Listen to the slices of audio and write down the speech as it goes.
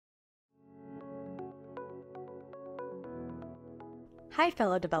Hi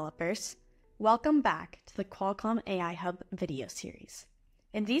fellow developers, welcome back to the Qualcomm AI Hub video series.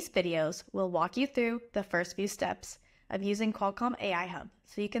 In these videos, we'll walk you through the first few steps of using Qualcomm AI Hub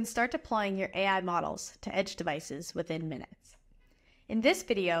so you can start deploying your AI models to edge devices within minutes. In this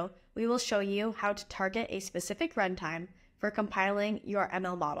video, we will show you how to target a specific runtime for compiling your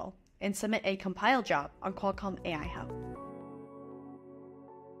ML model and submit a compile job on Qualcomm AI Hub.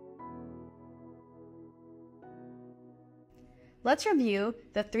 Let's review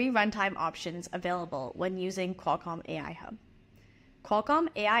the three runtime options available when using Qualcomm AI Hub: Qualcomm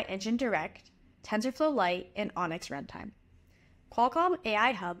AI Engine Direct, TensorFlow Lite, and ONNX Runtime. Qualcomm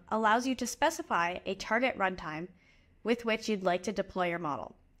AI Hub allows you to specify a target runtime with which you'd like to deploy your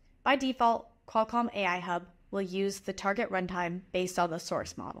model. By default, Qualcomm AI Hub will use the target runtime based on the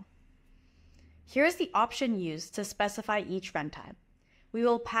source model. Here is the option used to specify each runtime. We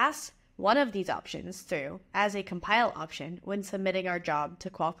will pass one of these options through as a compile option when submitting our job to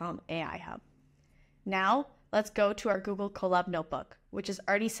Qualcomm AI Hub. Now, let's go to our Google Colab notebook, which is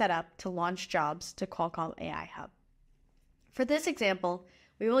already set up to launch jobs to Qualcomm AI Hub. For this example,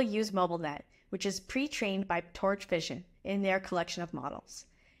 we will use MobileNet, which is pre-trained by torchvision in their collection of models,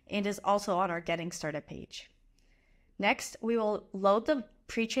 and is also on our Getting Started page. Next, we will load the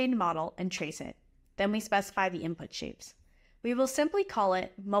pre-trained model and trace it. Then we specify the input shapes. We will simply call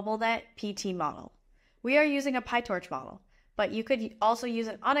it MobileNet PT model. We are using a PyTorch model, but you could also use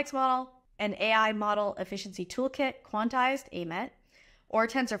an ONNX model, an AI model efficiency toolkit, quantized AMET, or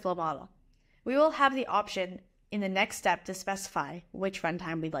TensorFlow model. We will have the option in the next step to specify which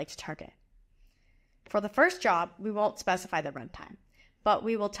runtime we'd like to target. For the first job, we won't specify the runtime, but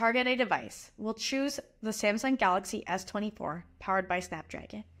we will target a device. We'll choose the Samsung Galaxy S24 powered by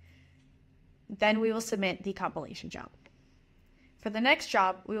Snapdragon. Then we will submit the compilation job. For the next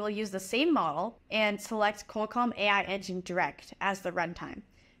job, we will use the same model and select Qualcomm AI Engine Direct as the runtime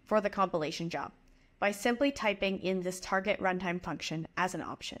for the compilation job by simply typing in this target runtime function as an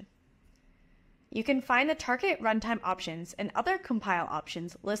option. You can find the target runtime options and other compile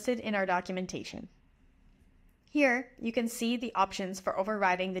options listed in our documentation. Here, you can see the options for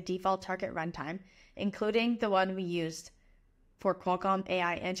overriding the default target runtime, including the one we used for Qualcomm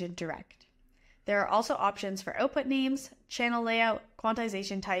AI Engine Direct. There are also options for output names, channel layout,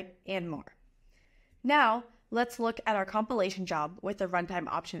 quantization type, and more. Now, let's look at our compilation job with the runtime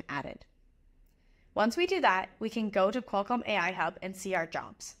option added. Once we do that, we can go to Qualcomm AI Hub and see our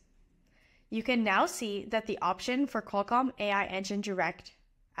jobs. You can now see that the option for Qualcomm AI Engine Direct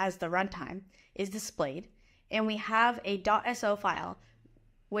as the runtime is displayed, and we have a .so file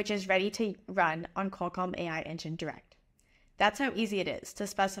which is ready to run on Qualcomm AI Engine Direct. That's how easy it is to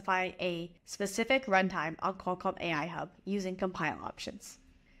specify a specific runtime on Qualcomm AI Hub using compile options.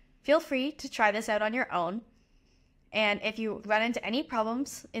 Feel free to try this out on your own, and if you run into any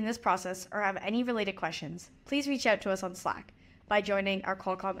problems in this process or have any related questions, please reach out to us on Slack by joining our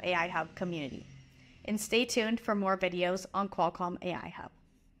Qualcomm AI Hub community. And stay tuned for more videos on Qualcomm AI Hub.